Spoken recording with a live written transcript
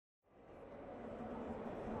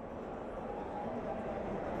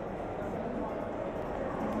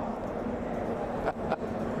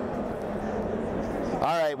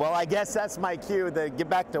right, well, I guess that's my cue to get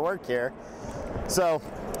back to work here. So,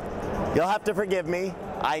 you'll have to forgive me.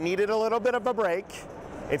 I needed a little bit of a break.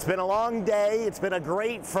 It's been a long day. It's been a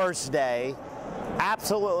great first day.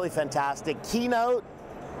 Absolutely fantastic. Keynote,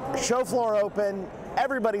 show floor open.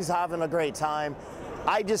 Everybody's having a great time.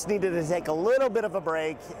 I just needed to take a little bit of a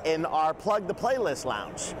break in our Plug the Playlist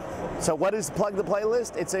lounge. So what is Plug the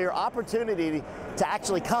Playlist? It's your opportunity to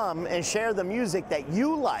actually come and share the music that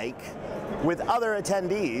you like with other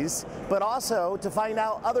attendees, but also to find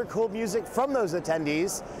out other cool music from those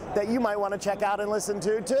attendees that you might want to check out and listen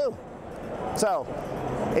to too. So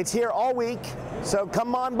it's here all week, so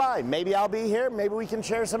come on by. Maybe I'll be here, maybe we can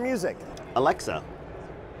share some music. Alexa,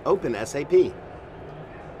 open SAP.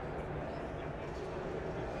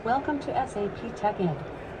 Welcome to SAP TechEd.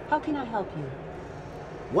 How can I help you?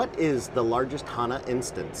 What is the largest HANA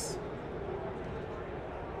instance?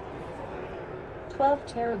 12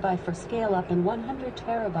 terabyte for scale up and 100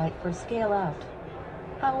 terabyte for scale out.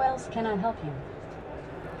 How else can I help you?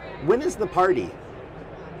 When is the party?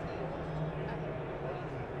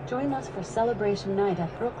 Join us for celebration night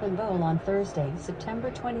at Brooklyn Bowl on Thursday,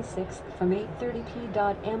 September 26th from 8:30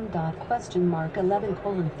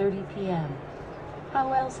 p.m.11:30 p.m.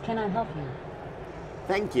 How else can I help you?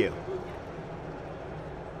 Thank you.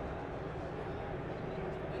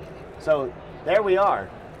 So there we are.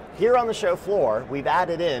 Here on the show floor, we've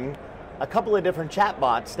added in a couple of different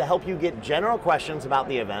chatbots to help you get general questions about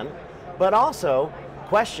the event, but also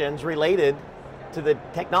questions related to the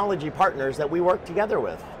technology partners that we work together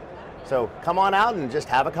with. So come on out and just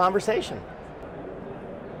have a conversation.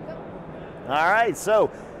 All right,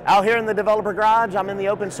 so out here in the developer garage, I'm in the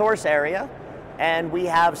open source area, and we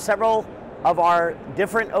have several of our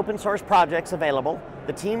different open source projects available.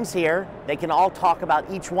 The teams here, they can all talk about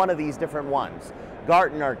each one of these different ones.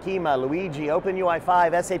 Gartner, Kyma, Luigi,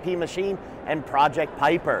 OpenUI5, SAP Machine, and Project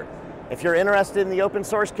Piper. If you're interested in the open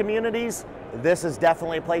source communities, this is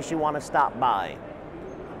definitely a place you want to stop by.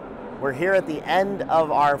 We're here at the end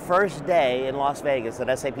of our first day in Las Vegas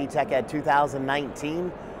at SAP TechEd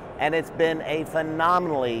 2019, and it's been a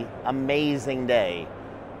phenomenally amazing day.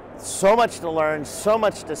 So much to learn, so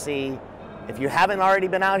much to see. If you haven't already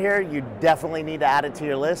been out here, you definitely need to add it to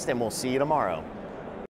your list, and we'll see you tomorrow.